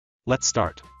Let's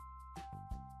start.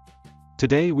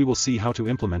 Today we will see how to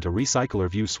implement a recycler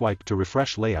view swipe to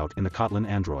refresh layout in the Kotlin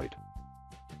Android.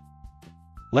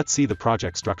 Let's see the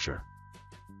project structure.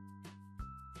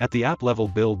 At the app level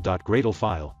build.gradle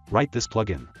file, write this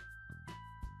plugin.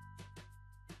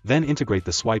 Then integrate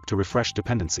the swipe to refresh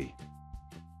dependency.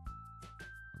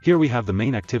 Here we have the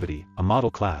main activity, a model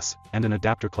class, and an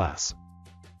adapter class.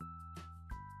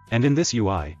 And in this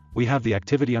UI, we have the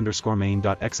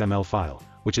activity_main.xml file,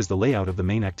 which is the layout of the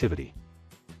main activity.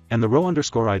 And the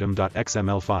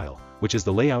row_item.xml file, which is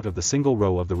the layout of the single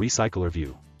row of the recycler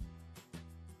view.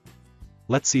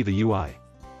 Let's see the UI.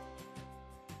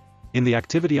 In the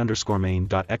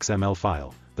activity_main.xml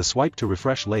file, the swipe to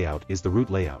refresh layout is the root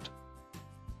layout.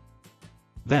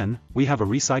 Then, we have a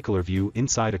recycler view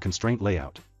inside a constraint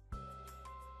layout.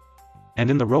 And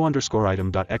in the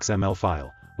row_item.xml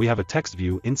file, we have a text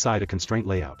view inside a constraint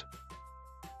layout.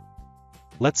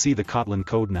 Let's see the Kotlin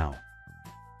code now.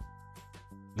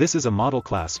 This is a model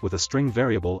class with a string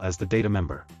variable as the data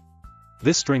member.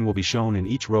 This string will be shown in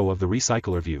each row of the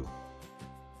recycler view.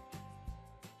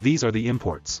 These are the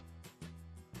imports.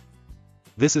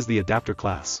 This is the adapter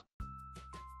class.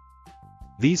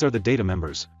 These are the data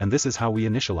members, and this is how we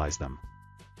initialize them.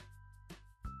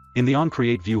 In the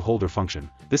onCreateViewHolder function,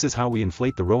 this is how we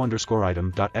inflate the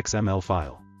row_item.xml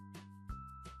file.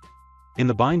 In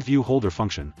the bindViewHolder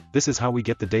function, this is how we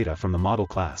get the data from the model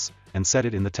class, and set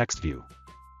it in the text view.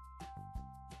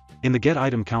 In the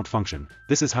getItemCount function,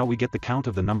 this is how we get the count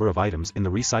of the number of items in the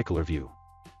recycler view.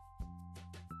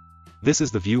 This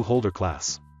is the viewHolder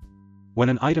class. When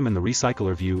an item in the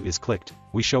recycler view is clicked,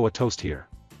 we show a toast here.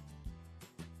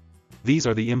 These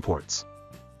are the imports.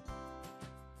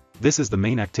 This is the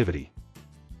main activity.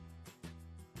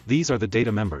 These are the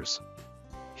data members.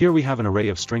 Here we have an array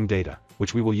of string data,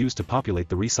 which we will use to populate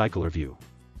the recycler view.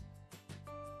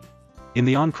 In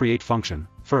the onCreate function,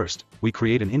 first, we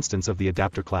create an instance of the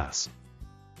adapter class.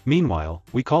 Meanwhile,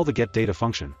 we call the getData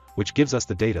function, which gives us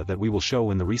the data that we will show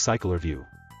in the recycler view.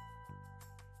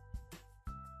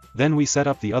 Then we set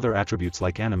up the other attributes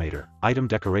like animator, item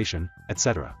decoration,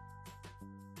 etc.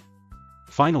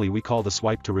 Finally we call the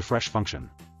swipe to refresh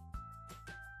function.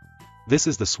 This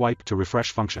is the swipe to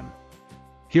refresh function.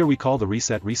 Here we call the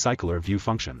reset recycler view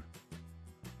function.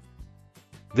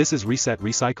 This is reset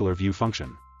recycler view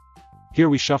function. Here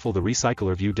we shuffle the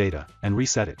recycler view data, and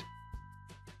reset it.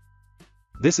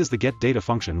 This is the getData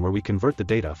function where we convert the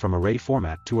data from array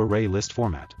format to array list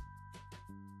format.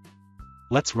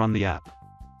 Let's run the app.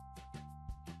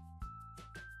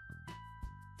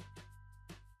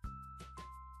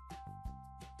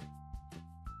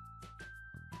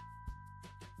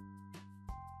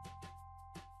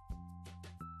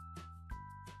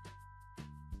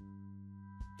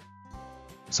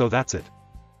 So that's it.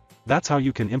 That's how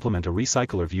you can implement a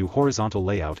recycler view horizontal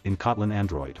layout in Kotlin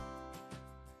Android.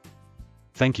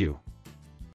 Thank you.